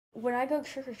When I go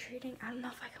trick-or-treating, I don't know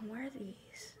if I can wear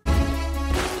these.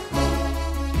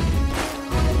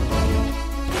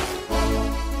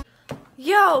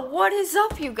 Yo, what is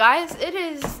up, you guys? It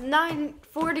is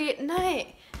 9:40 at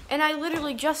night, and I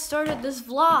literally just started this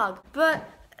vlog. But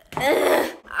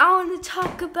I want to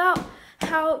talk about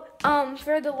how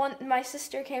for the one my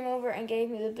sister came over and gave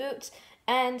me the boots,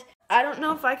 and I don't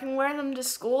know if I can wear them to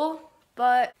school,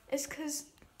 but it's because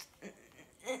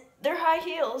they're high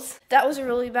heels. That was a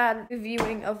really bad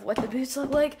viewing of what the boots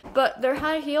look like, but they're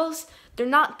high heels. They're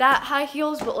not that high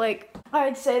heels, but like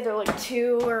I'd say they're like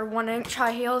 2 or 1 inch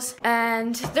high heels,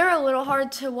 and they're a little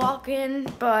hard to walk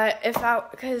in, but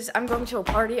because I'm going to a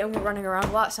party and we're running around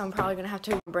a lot, so I'm probably gonna have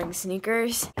to bring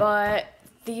sneakers, but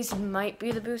these might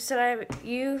be the boots that I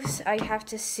use. I have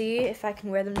to see if I can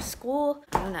wear them to school.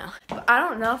 I don't know. But I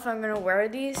don't know if I'm gonna wear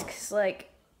these, cause like,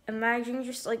 imagine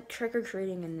just like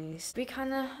trick-or-treating in these. It'd be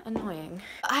kind of annoying.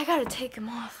 I gotta take them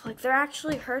off. Like, they're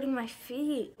actually hurting my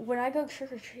feet. When I go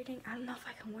trick-or-treating, I don't know if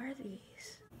I can wear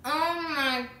these. Oh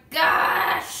my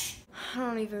gosh! I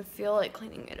don't even feel like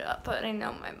cleaning it up, but I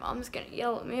know my mom's gonna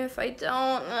yell at me if I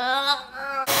don't.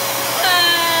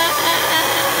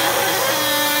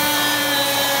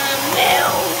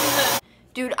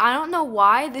 Dude, I don't know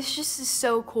why, this just is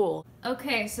so cool.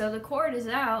 Okay, so the cord is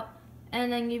out,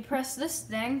 and then you press this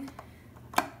thing,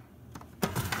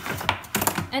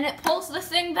 and it pulls the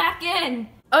thing back in.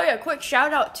 Oh yeah, quick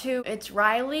shout out to, it's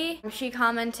Riley. She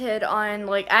commented on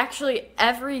like actually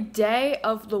every day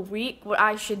of the week what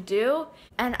I should do,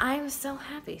 and I'm so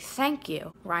happy. Thank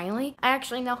you, Riley. I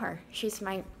actually know her. She's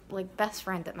my like best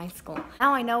friend at my school.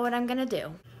 Now I know what I'm gonna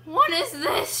do. What is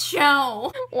this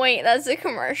show? Wait, that's a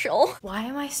commercial. Why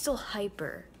am I still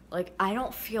hyper? Like, I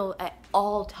don't feel at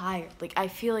all tired. Like, I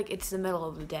feel like it's the middle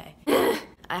of the day.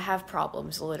 I have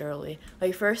problems, literally.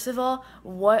 Like, first of all,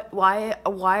 why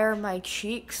are my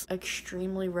cheeks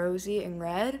extremely rosy and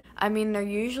red? I mean,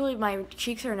 my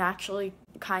cheeks are naturally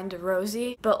kind of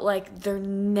rosy, but like, they're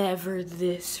never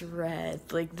this red.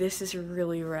 Like, this is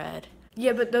really red.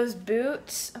 Yeah, but those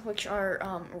boots, which are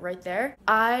right there,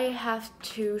 I have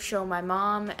to show my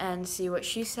mom and see what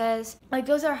she says. Like,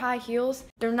 those are high heels.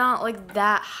 They're not like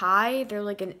that high. They're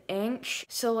like 1 inch.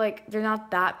 So like, they're not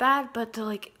that bad, but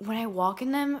like when I walk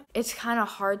in them, it's kind of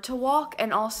hard to walk.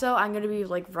 And also I'm going to be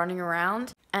like running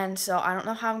around. And so I don't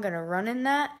know how I'm going to run in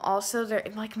that. Also, they're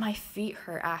like, my feet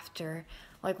hurt after.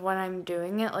 Like when I'm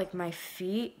doing it, like my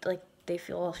feet, like they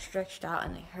feel all stretched out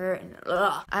and they hurt, and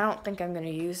ugh. I don't think I'm gonna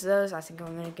use those. I think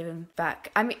I'm gonna give them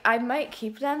back. I mean, I might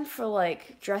keep them for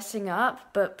like dressing up,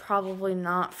 but probably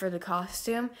not for the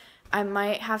costume. I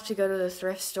might have to go to the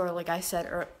thrift store, like I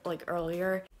said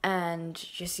earlier, and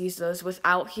just use those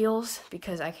without heels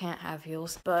because I can't have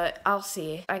heels. But I'll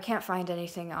see. If I can't find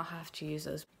anything, I'll have to use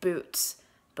those boots.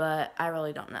 But I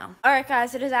really don't know. Alright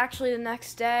guys, it is actually the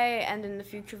next day, and in the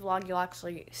future vlog you'll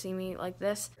actually see me like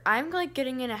this. I'm like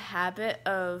getting in a habit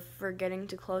of forgetting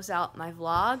to close out my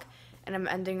vlog, and I'm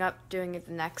ending up doing it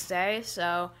the next day,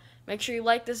 so make sure you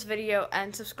like this video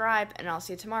and subscribe, and I'll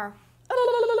see you tomorrow.